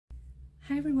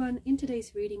Hi everyone, in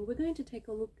today's reading we're going to take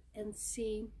a look and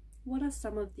see what are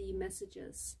some of the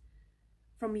messages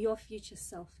from your future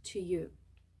self to you.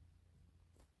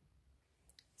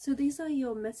 So these are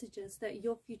your messages that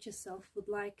your future self would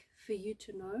like for you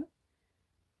to know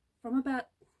from about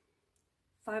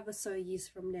 5 or so years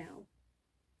from now.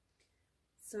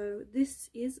 So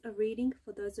this is a reading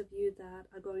for those of you that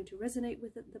are going to resonate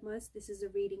with it the most. This is a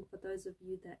reading for those of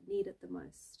you that need it the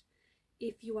most.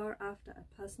 If you are after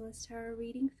a personalized tarot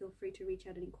reading, feel free to reach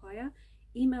out and inquire.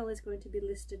 Email is going to be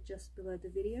listed just below the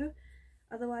video.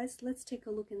 Otherwise, let's take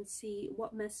a look and see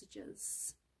what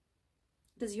messages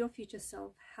does your future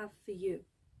self have for you.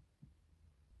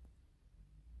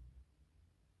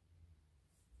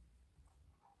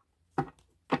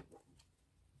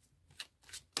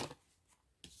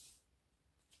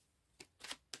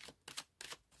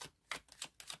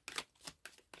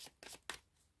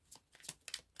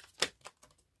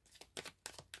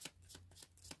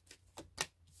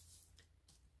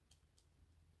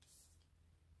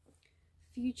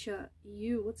 Future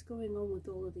you, what's going on with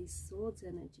all of these swords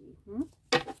energy?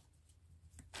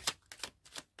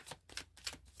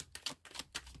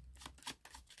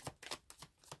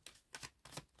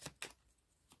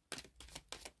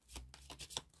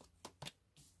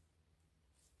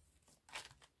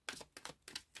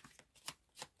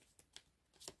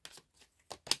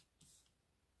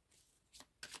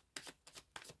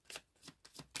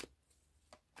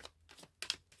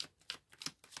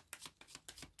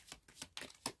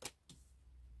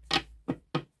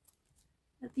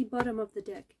 At the bottom of the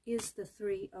deck is the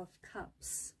Three of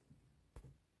Cups.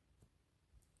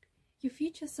 Your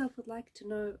future self would like to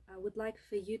know, would like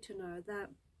for you to know that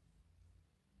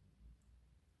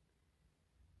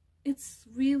it's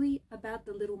really about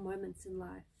the little moments in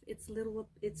life. It's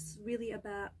really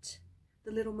about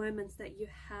the little moments that you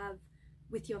have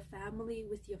with your family,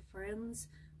 with your friends,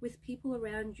 with people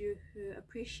around you who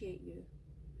appreciate you,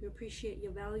 who appreciate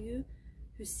your value,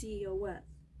 who see your worth.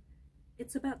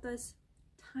 It's about those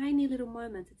tiny little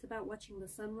moments. It's about watching the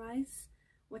sunrise,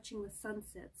 watching the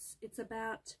sunsets. It's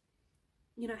about,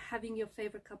 you know, having your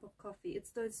favorite cup of coffee.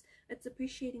 It's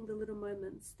appreciating the little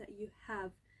moments that you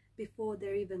have before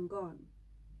they're even gone.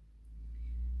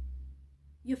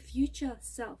 Your future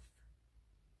self,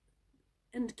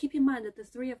 and keep in mind that the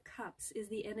Three of Cups is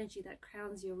the energy that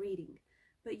crowns your reading,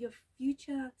 but your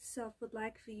future self would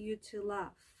like for you to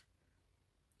laugh.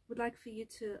 Would like for you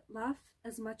to laugh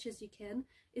as much as you can,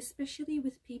 especially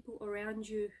with people around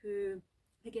you who,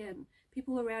 again,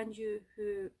 people around you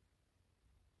who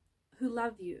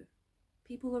love you,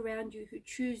 people around you who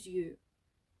choose you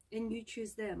and you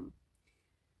choose them.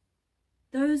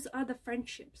 Those are the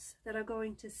friendships that are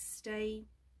going to stay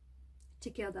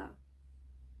together.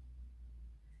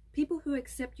 People who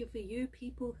accept you for you,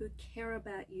 people who care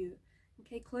about you,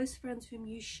 okay, close friends whom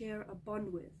you share a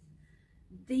bond with.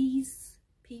 These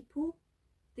people,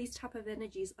 these type of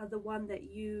energies are the one that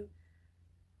you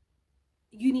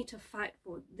need to fight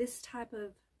for. This type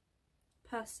of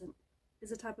person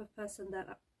is a type of person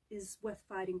that is worth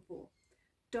fighting for.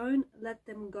 Don't let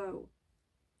them go.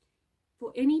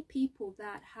 For any people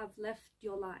that have left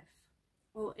your life,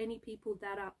 or any people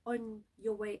that are on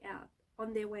your way out,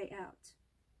 on their way out,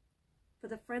 for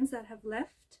the friends that have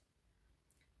left,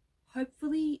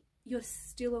 hopefully you're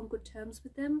still on good terms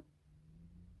with them.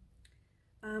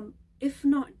 If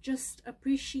not, just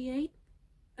appreciate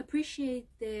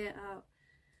their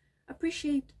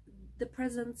appreciate the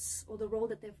presence or the role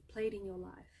that they've played in your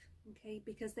life, okay?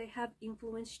 Because they have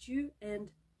influenced you and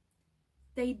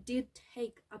they did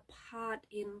take a part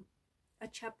in a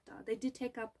chapter. They did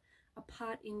take up a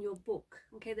part in your book,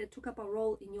 okay? They took up a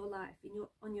role in your life,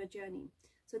 on your journey.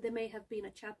 So there may have been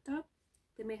a chapter,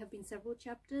 there may have been several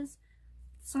chapters,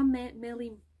 some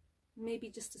merely maybe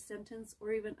just a sentence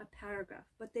or even a paragraph,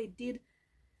 but they did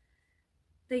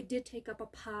take up a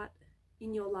part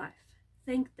in your life.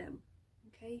 Thank them,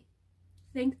 okay?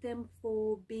 Thank them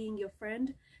for being your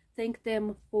friend. Thank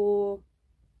them for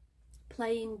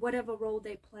playing whatever role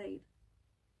they played,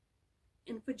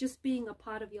 and for just being a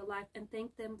part of your life. And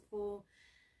thank them for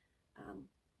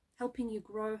helping you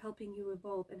grow, helping you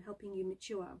evolve, and helping you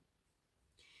mature.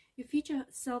 Your future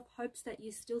self hopes that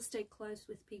you still stay close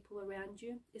with people around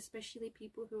you, especially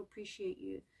people who appreciate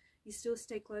you. You still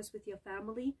stay close with your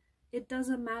family. It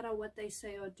doesn't matter what they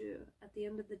say or do. At the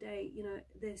end of the day, you know,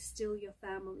 they're still your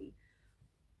family.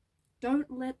 Don't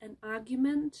let an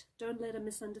argument, don't let a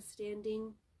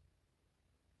misunderstanding,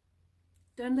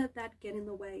 don't let that get in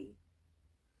the way.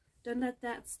 Don't let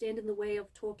that stand in the way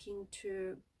of talking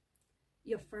to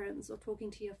your friends or talking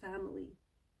to your family.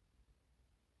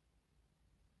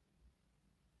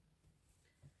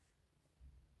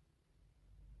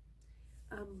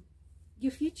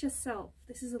 Your future self,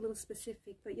 this is a little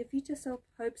specific, but your future self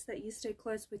hopes that you stay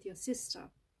close with your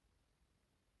sister,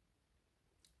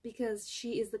 because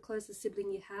she is the closest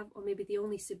sibling you have, or maybe the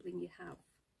only sibling you have.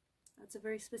 That's a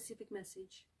very specific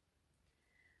message.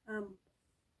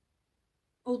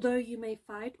 Although you may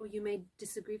fight or you may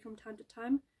disagree from time to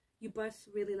time, you both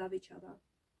really love each other.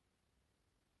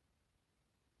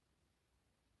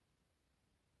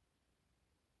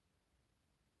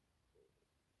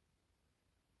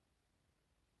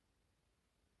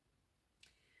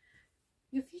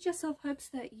 Your future self hopes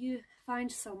that you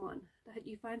find someone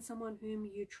whom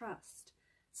you trust,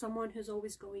 someone who's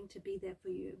always going to be there for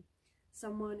you,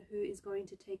 someone who is going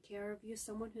to take care of you,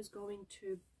 someone who's going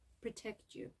to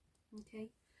protect you, okay?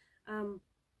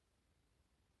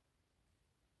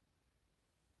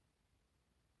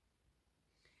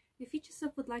 Your future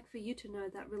self would like for you to know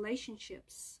that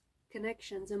relationships,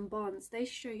 connections, and bonds, they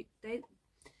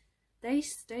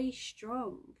stay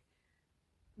strong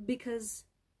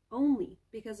only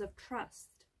because of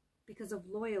trust, because of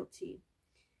loyalty,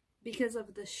 because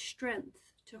of the strength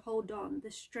to hold on, the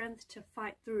strength to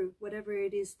fight through whatever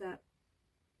it is that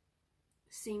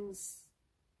seems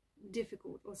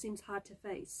difficult or seems hard to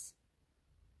face.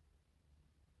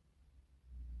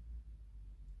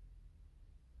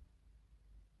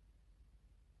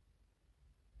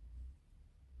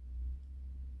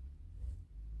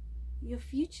 Your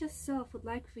future self would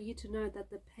like for you to know that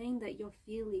the pain that you're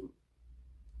feeling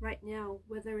right now,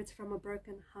 whether it's from a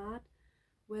broken heart,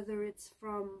 whether it's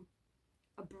from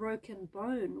a broken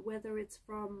bone, whether it's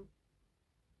from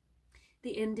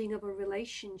the ending of a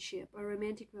relationship, a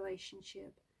romantic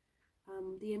relationship,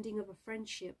 the ending of a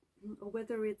friendship, or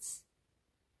whether it's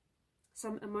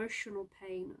some emotional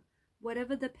pain,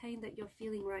 whatever the pain that you're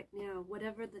feeling right now,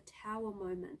 whatever the tower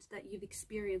moment that you've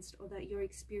experienced or that you're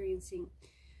experiencing,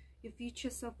 your future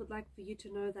self would like for you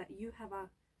to know that you have a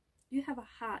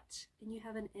heart and you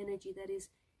have an energy that is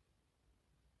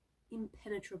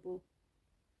impenetrable,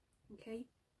 okay?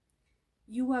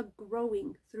 You are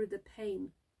growing through the pain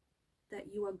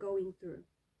that you are going through.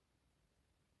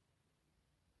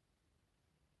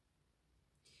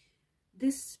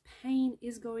 This pain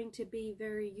is going to be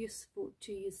very useful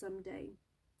to you someday.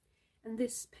 And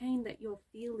this pain that you're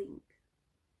feeling,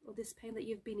 or this pain that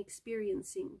you've been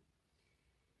experiencing,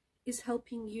 is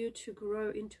helping you to grow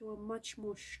into a much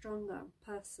more stronger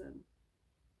person.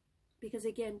 Because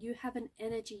again, you have an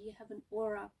energy, you have an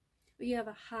aura, or you have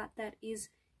a heart that is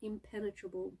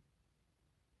impenetrable.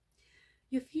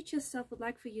 Your future self would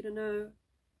like for you to know,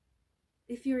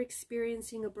 if you're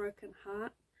experiencing a broken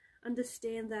heart,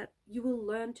 understand that you will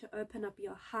learn to open up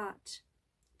your heart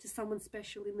to someone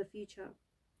special in the future.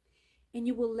 And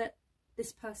you will let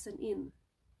this person in,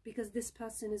 because this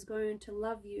person is going to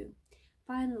love you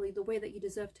finally the way that you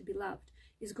deserve to be loved,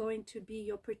 is going to be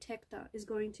your protector, is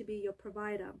going to be your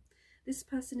provider. This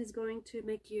person is going to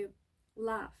make you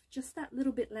laugh just that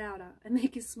little bit louder and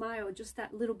make you smile just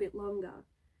that little bit longer,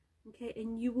 okay?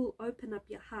 And you will open up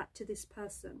your heart to this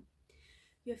person.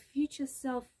 Your future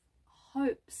self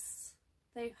hopes,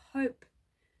 they hope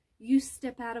you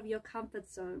step out of your comfort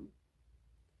zone,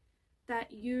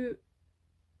 that you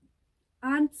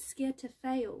aren't scared to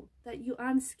fail, that you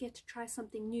aren't scared to try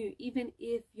something new, even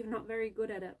if you're not very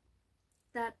good at it,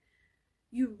 that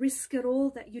you risk it all,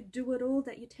 that you do it all,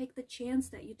 that you take the chance,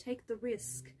 that you take the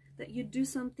risk, that you do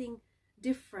something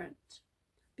different,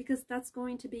 because that's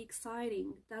going to be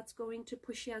exciting, that's going to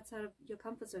push you outside of your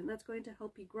comfort zone, that's going to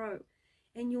help you grow,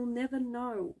 and you'll never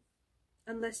know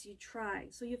unless you try.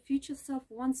 So your future self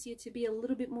wants you to be a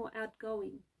little bit more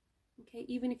outgoing, okay?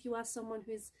 Even if you are someone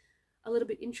who's a little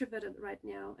bit introverted right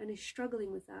now and is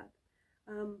struggling with that,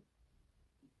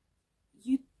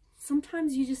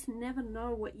 sometimes you just never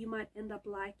know what you might end up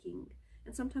liking,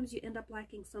 and sometimes you end up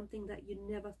liking something that you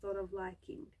never thought of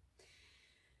liking.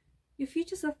 Your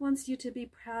future self wants you to be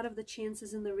proud of the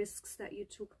chances and the risks that you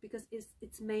took, because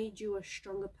it's made you a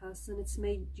stronger person, it's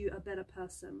made you a better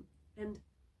person, and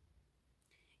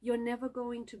you're never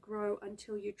going to grow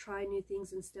until you try new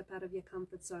things and step out of your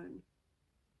comfort zone.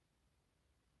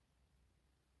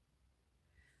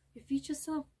 Your future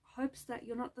self hopes that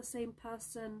you're not the same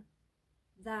person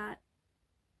that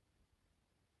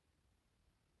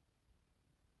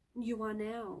you are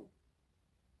now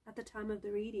at the time of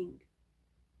the reading,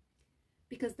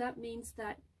 because that means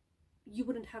that you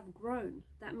wouldn't have grown.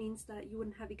 That means that you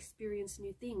wouldn't have experienced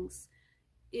new things.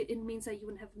 It means that you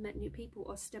wouldn't have met new people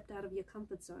or stepped out of your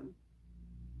comfort zone.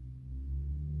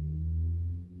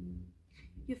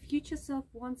 Your future self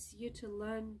wants you to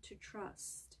learn to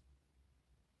trust.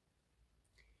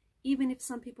 Even if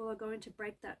some people are going to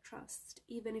break that trust,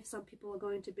 even if some people are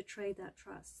going to betray that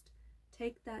trust,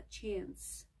 take that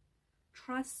chance.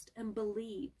 Trust and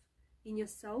believe in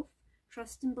yourself.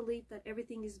 Trust and believe that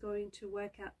everything is going to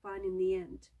work out fine in the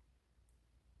end.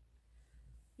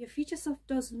 Your future self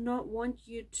does not want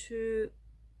you to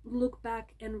look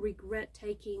back and regret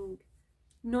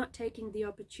not taking the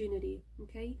opportunity,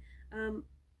 okay?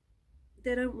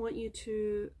 They don't want you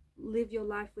to live your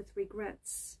life with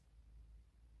regrets.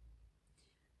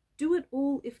 Do it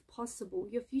all if possible.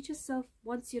 Your future self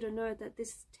wants you to know that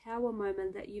this tower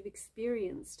moment that you've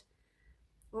experienced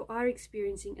or are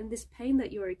experiencing, and this pain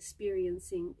that you're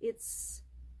experiencing, it's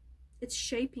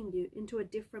shaping you into a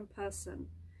different person.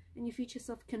 And your future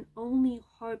self can only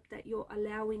hope that you're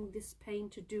allowing this pain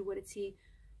to do what it's here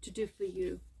to do for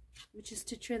you, which is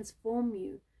to transform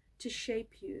you, to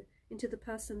shape you into the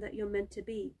person that you're meant to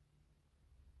be.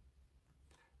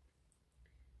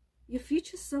 Your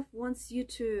future self wants you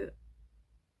to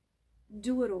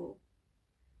do it all.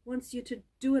 Wants you to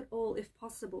do it all if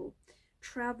possible.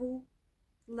 Travel,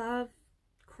 love,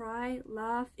 cry,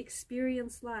 laugh,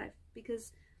 experience life,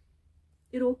 because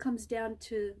it all comes down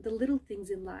to the little things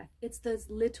in life. It's those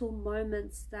little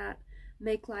moments that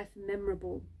make life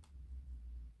memorable.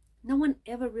 No one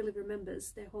ever really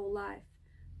remembers their whole life,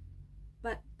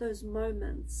 but those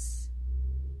moments.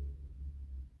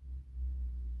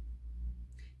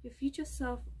 Your future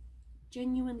self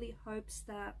genuinely hopes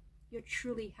that you're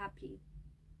truly happy,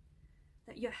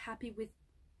 that you're happy with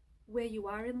where you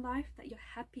are in life, that you're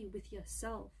happy with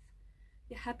yourself,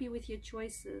 you're happy with your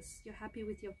choices, you're happy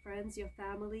with your friends, your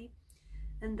family,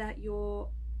 and that you're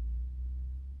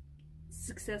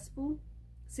successful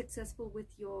with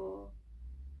your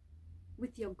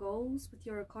goals, with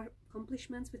your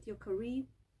accomplishments, with your career.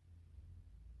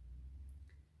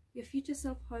 Your future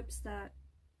self hopes that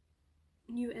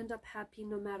you end up happy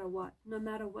no matter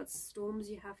what storms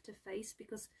you have to face,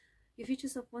 because your future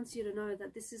self wants you to know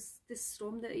that this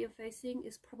storm that you're facing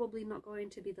is probably not going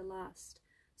to be the last.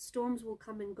 Storms will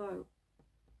come and go,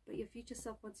 but your future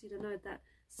self wants you to know that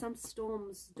some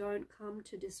storms don't come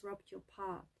to disrupt your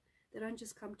path. They don't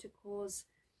just come to cause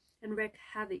and wreak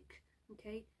havoc,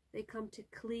 okay? They come to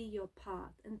clear your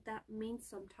path, and that means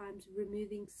sometimes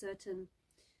removing certain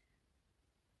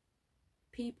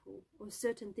people or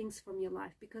certain things from your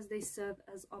life because they serve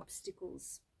as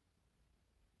obstacles.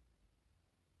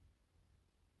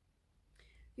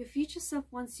 Your future self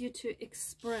wants you to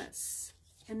express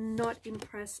and not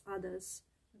impress others,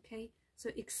 okay? So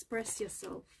express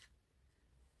yourself.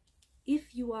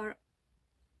 If you are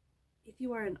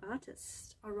an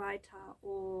artist, a writer,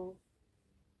 or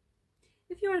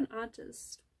if you're an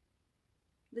artist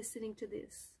listening to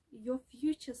this, your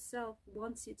future self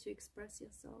wants you to express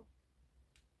yourself.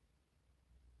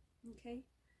 Okay?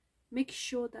 Make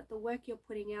sure that the work you're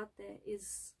putting out there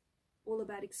is all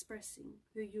about expressing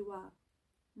who you are,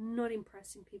 not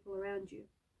impressing people around you.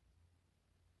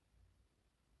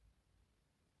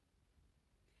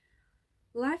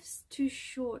 Life's too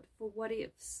short for what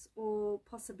ifs or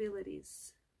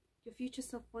possibilities. Your future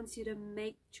self wants you to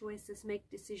make choices, make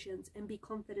decisions, and be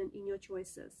confident in your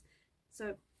choices.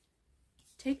 So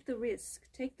take the risk,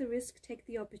 take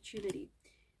the opportunity.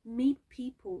 Meet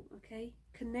people, okay?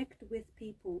 Connect with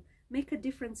people. Make a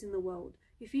difference in the world.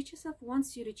 Your future self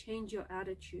wants you to change your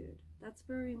attitude. That's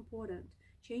very important.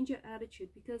 Change your attitude,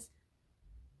 because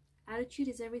attitude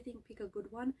is everything. Pick a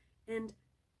good one. And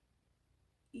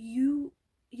your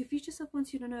future self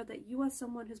wants you to know that you are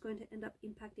someone who's going to end up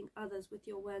impacting others with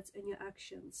your words and your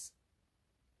actions.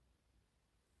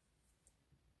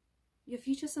 Your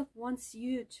future self wants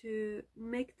you to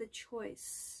make the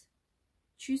choice.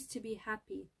 Choose to be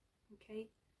happy, okay?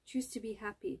 Choose to be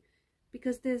happy,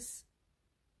 because there's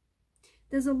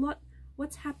a lot.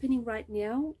 What's happening right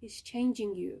now is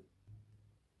changing you.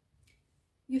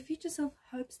 Your future self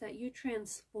hopes that you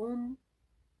transform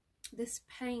this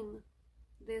pain,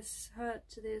 this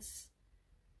hurt, this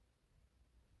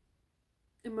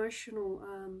emotional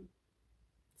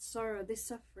sorrow, this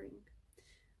suffering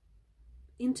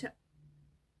into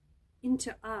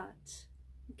art,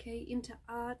 okay? Into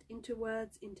art, into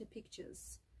words, into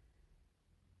pictures.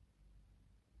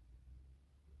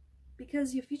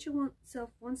 Because your future self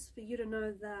wants for you to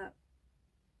know that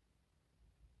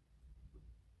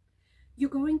you're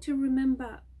going to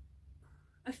remember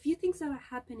a few things that are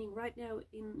happening right now,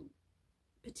 in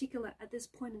particular at this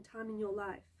point in time in your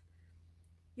life.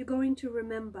 You're going to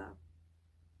remember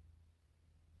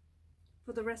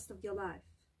for the rest of your life.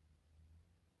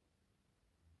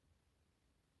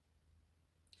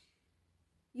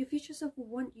 Your future self will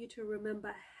want you to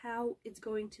remember how it's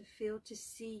going to feel to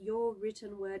see your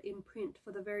written word in print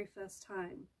for the very first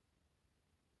time.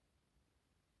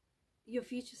 Your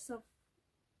future self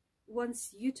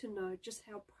wants you to know just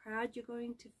how proud you're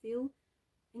going to feel,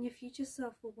 and your future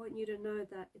self will want you to know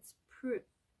that it's proof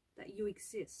that you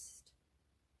exist.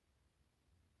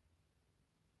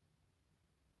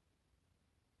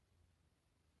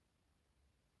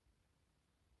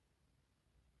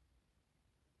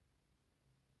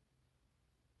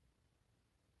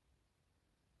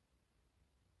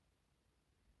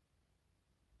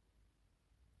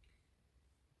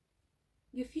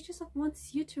 Your future self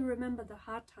wants you to remember the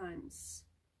hard times.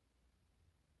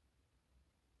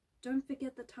 Don't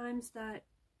forget the times that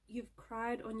you've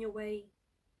cried on your way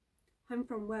home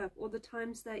from work, or the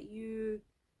times that you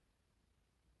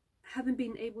haven't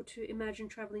been able to imagine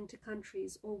traveling to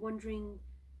countries, or wondering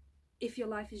if your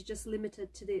life is just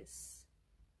limited to this.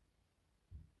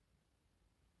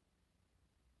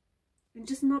 And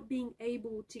just not being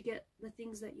able to get the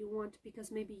things that you want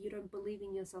because maybe you don't believe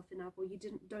in yourself enough, or you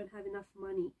don't have enough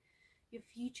money. Your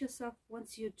future self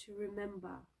wants you to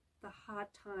remember the hard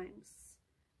times,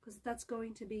 because that's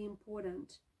going to be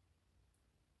important.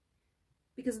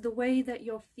 Because the way that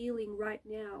you're feeling right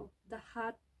now,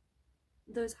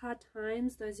 those hard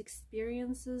times, those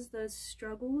experiences, those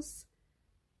struggles,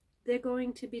 they're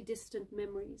going to be distant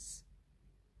memories.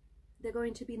 They're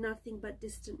going to be nothing but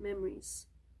distant memories.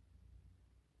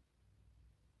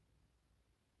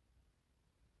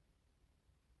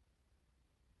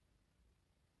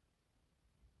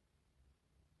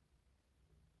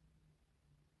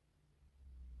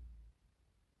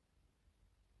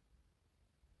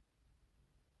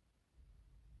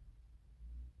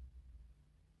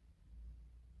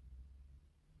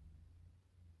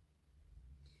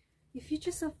 Your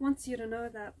future self wants you to know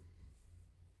that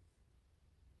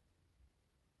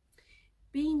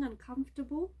being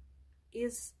uncomfortable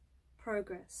is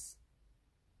progress.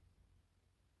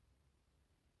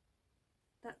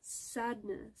 That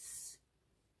sadness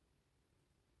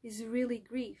is really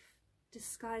grief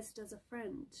disguised as a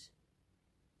friend.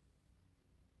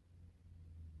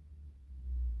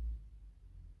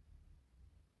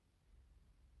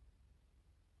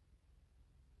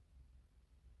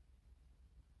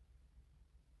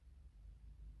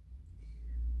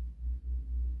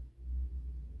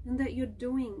 And that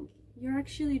you're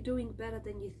actually doing better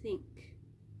than you think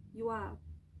you are.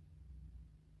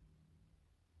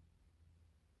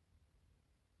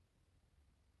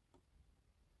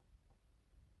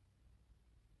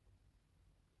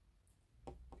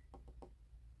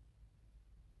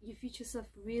 Your future self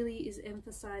really is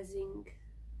emphasizing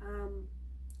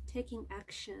taking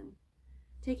action,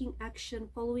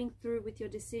 following through with your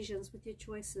decisions, with your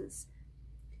choices.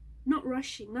 Not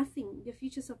rushing, nothing. Your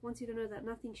future self wants you to know that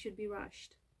nothing should be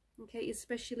rushed, okay?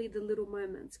 Especially the little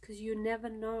moments, because you never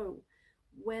know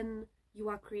when you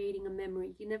are creating a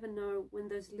memory. You never know when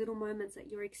those little moments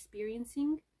that you're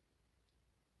experiencing,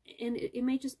 and it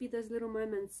may just be those little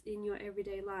moments in your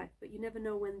everyday life, but you never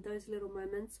know when those little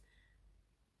moments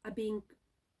are being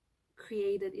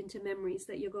created into memories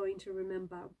that you're going to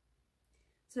remember.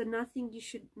 So nothing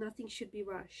should be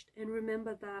rushed. And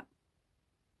remember,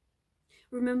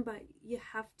 you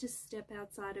have to step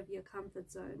outside of your comfort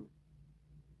zone,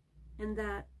 and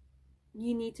that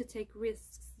you need to take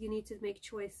risks, you need to make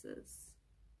choices.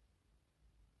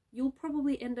 You'll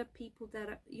probably end up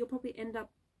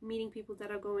meeting people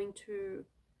that are going to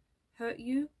hurt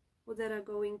you, or that are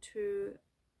going to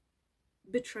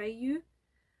betray you.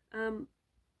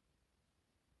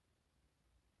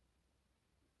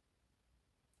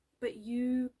 But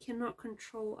you cannot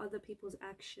control other people's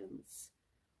actions.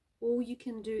 All you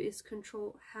can do is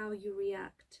control how you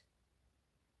react.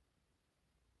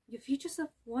 Your future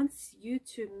self wants you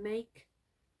to make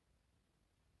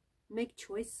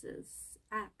choices,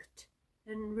 act,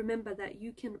 and remember that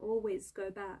you can always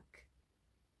go back.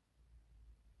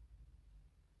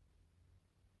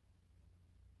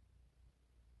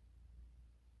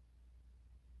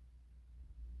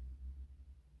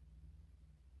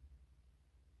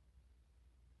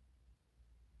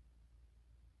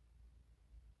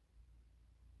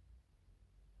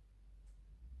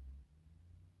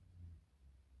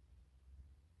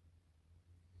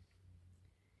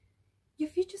 Your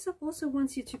future self also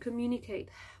wants you to communicate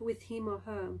with him or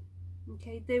her,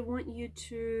 okay? They want you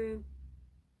to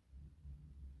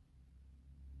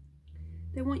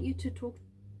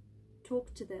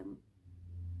talk to them,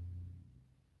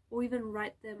 or even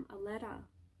write them a letter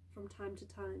from time to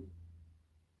time.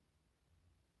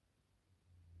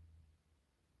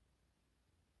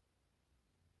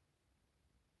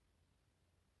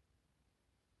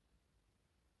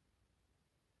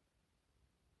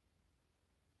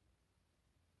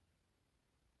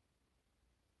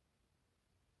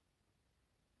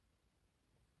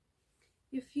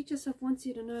 Your future self wants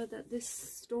you to know that this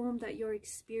storm that you're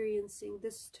experiencing,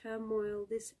 this turmoil,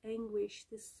 this anguish,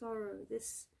 this sorrow,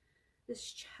 this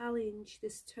challenge,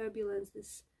 this turbulence,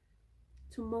 this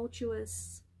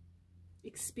tumultuous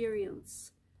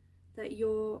experience that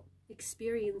you're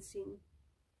experiencing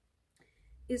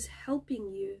is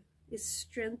helping you, is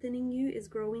strengthening you, is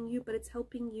growing you, but it's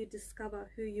helping you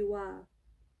discover who you are.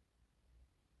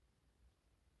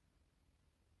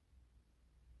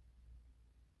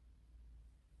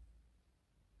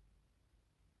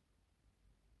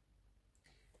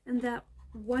 And that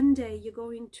one day you're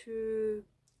going to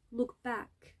look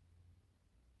back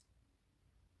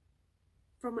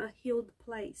from a healed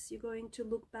place. You're going to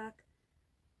look back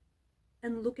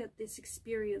and look at this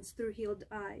experience through healed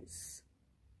eyes.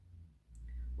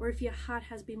 Or if your heart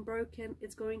has been broken,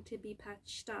 it's going to be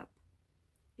patched up.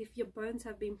 If your bones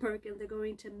have been broken, they're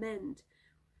going to mend.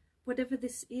 Whatever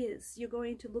this is, you're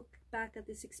going to look back at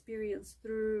this experience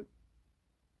through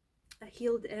a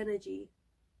healed energy.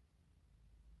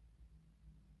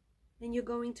 And you're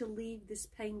going to leave this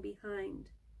pain behind.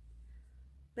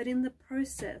 But in the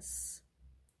process,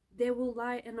 there will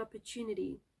lie an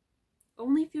opportunity.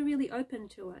 Only if you're really open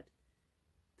to it.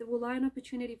 There will lie an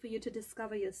opportunity for you to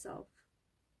discover yourself.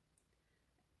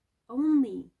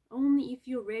 Only if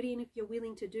you're ready and if you're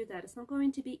willing to do that. It's not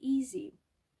going to be easy.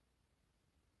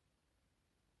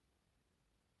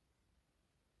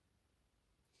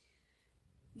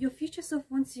 Your future self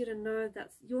wants you to know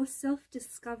that your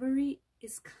self-discovery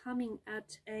is coming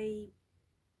at a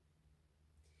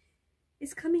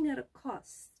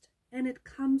cost, and it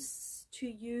comes to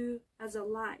you as a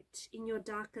light in your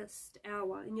darkest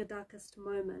hour, in your darkest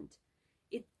moment.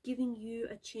 It's giving you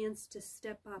a chance to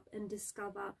step up and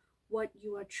discover what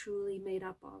you are truly made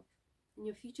up of. And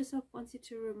your future self wants you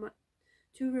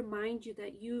to remind you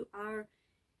that you are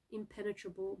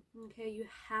impenetrable. Okay, you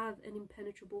have an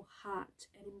impenetrable heart,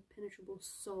 an impenetrable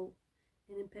soul,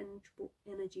 an impenetrable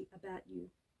energy about you.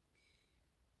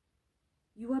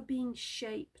 You are being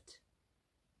shaped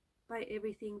by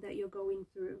everything that you're going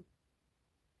through.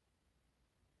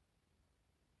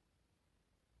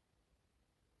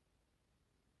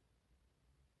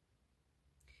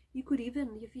 You could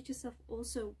even, your future self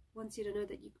also wants you to know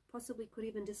that you possibly could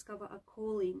even discover a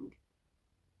calling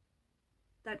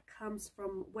that comes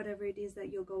from whatever it is that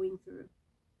you're going through.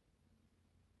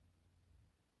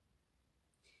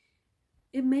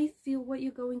 It may feel, what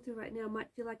you're going through right now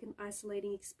might feel like an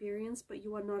isolating experience, but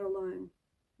you are not alone,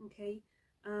 okay?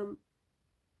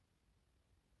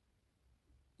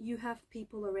 You have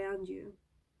people around you.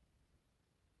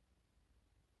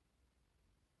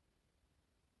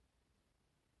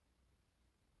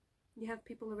 You have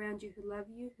people around you who love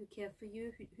you, who care for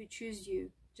you, who choose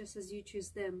you, just as you choose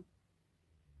them.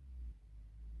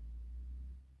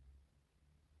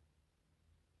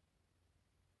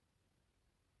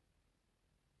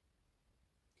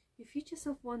 Your future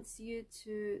self wants you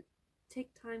to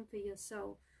take time for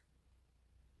yourself,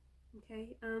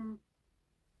 okay?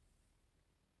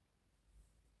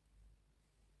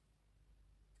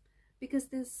 Because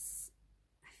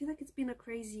I feel like it's been a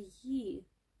crazy year.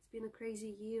 It's been a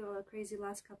crazy year, or a crazy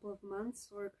last couple of months,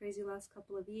 or a crazy last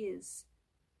couple of years.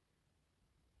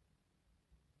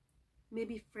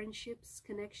 Maybe friendships,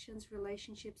 connections,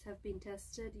 relationships have been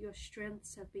tested. Your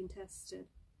strengths have been tested.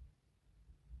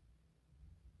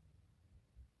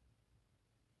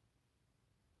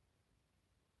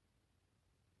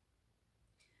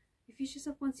 Your future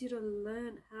self wants you to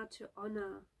learn how to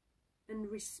honor and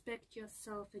respect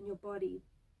yourself and your body.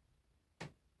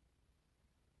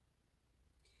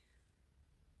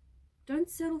 Don't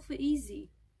settle for easy.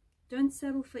 Don't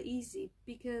settle for easy,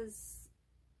 because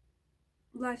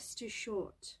life's too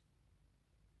short.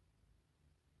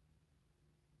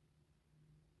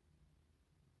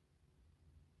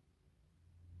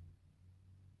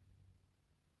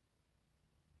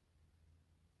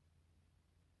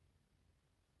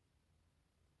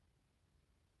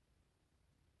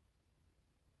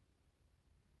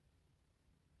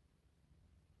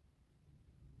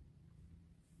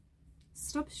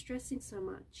 Stop stressing so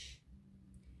much.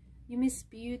 You miss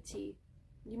beauty.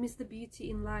 You miss the beauty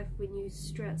in life when you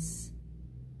stress.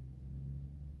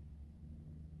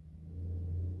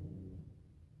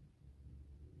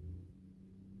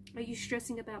 Are you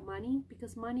stressing about money?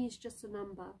 Because money is just a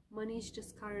number. Money is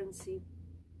just currency.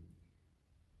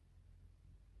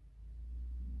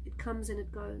 It comes and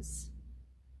it goes.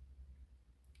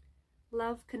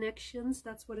 Love, connections,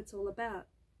 that's what it's all about.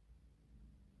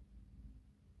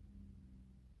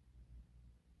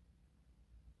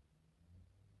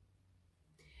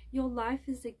 Your life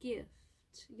is a gift.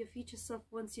 Your future self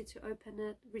wants you to open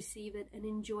it, receive it, and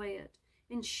enjoy it.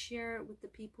 and share it with the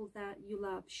people that you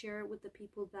love. Share it with the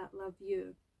people that love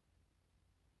you.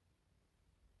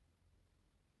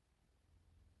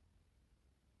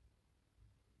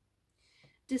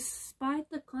 Despite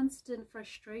the constant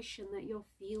frustration that you're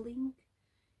feeling,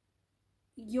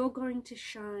 you're going to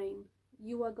shine.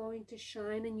 You are going to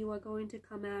shine, and you are going to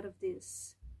come out of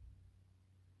this.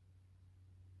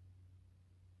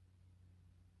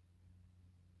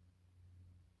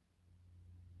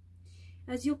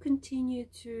 As you continue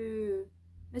to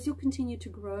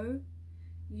grow,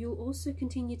 you'll also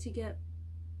continue to get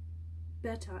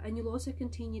better, and you'll also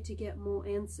continue to get more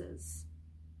answers.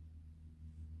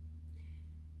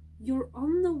 You're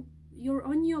on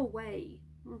your way,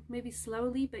 maybe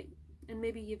slowly, and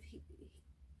maybe you've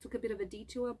took a bit of a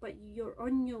detour, but you're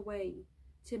on your way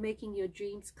to making your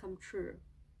dreams come true.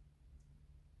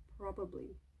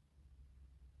 Probably.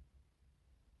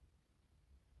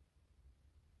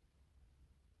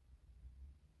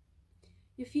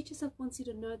 Your future self wants you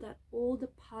to know that all the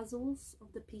puzzles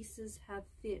of the pieces have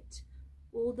fit.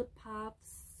 All the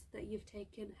paths that you've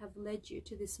taken have led you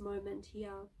to this moment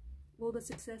here. All the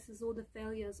successes, all the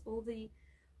failures, all the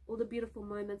beautiful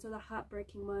moments, all the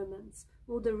heartbreaking moments,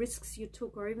 all the risks you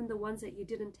took, or even the ones that you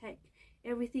didn't take.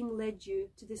 Everything led you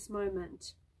to this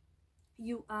moment.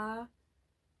 You are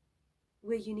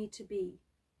where you need to be.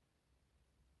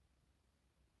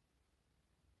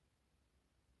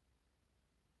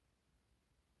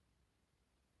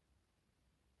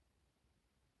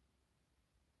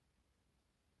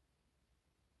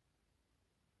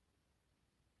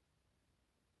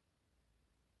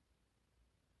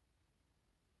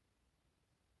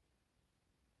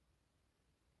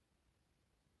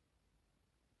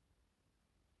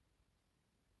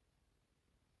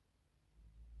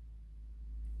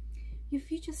 Your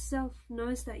future self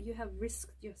knows that you have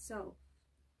risked yourself.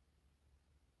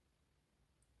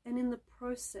 And in the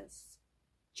process,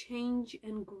 change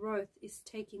and growth is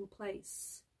taking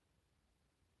place.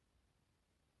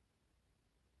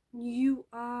 You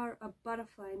are a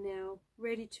butterfly now,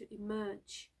 ready to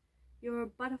emerge. You're a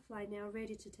butterfly now,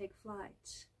 ready to take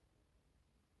flight.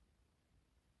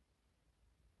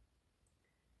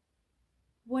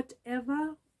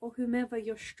 Whatever or whomever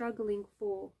you're struggling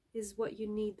for is what you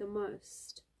need the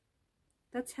most.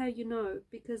 That's how you know,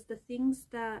 because the things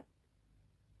that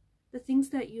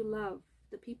you love,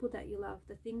 the people that you love,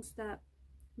 the things that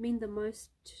mean the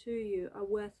most to you are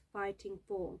worth fighting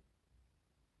for.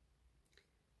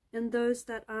 And those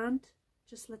that aren't,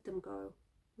 just let them go.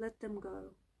 Let them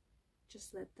go.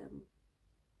 Just let them.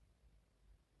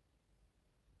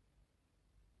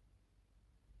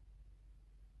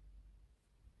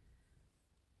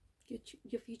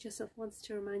 Your future self wants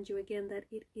to remind you again that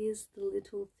it is the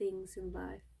little things in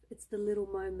life. It's the little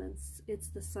moments. It's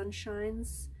the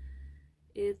sunshines.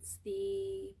 It's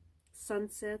the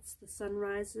sunsets, the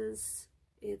sunrises.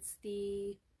 It's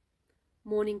the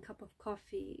morning cup of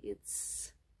coffee.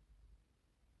 It's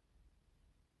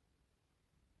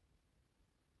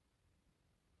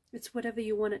whatever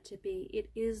you want it to be. It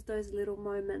is those little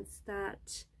moments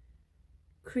that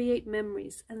create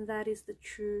memories, and that is the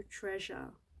true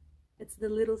treasure. It's the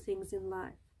little things in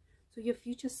life. So your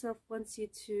future self wants you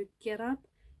to get up,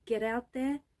 get out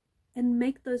there, and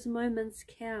make those moments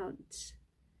count.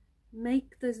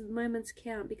 Make those moments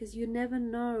count, because you never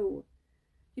know.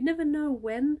 You never know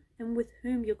when and with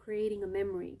whom you're creating a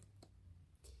memory.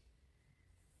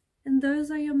 And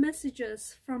those are your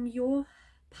messages from your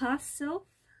past self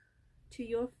to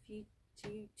your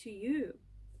to you.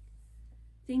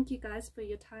 Thank you guys for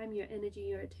your time, your energy,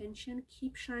 your attention.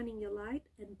 Keep shining your light,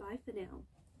 and bye for now.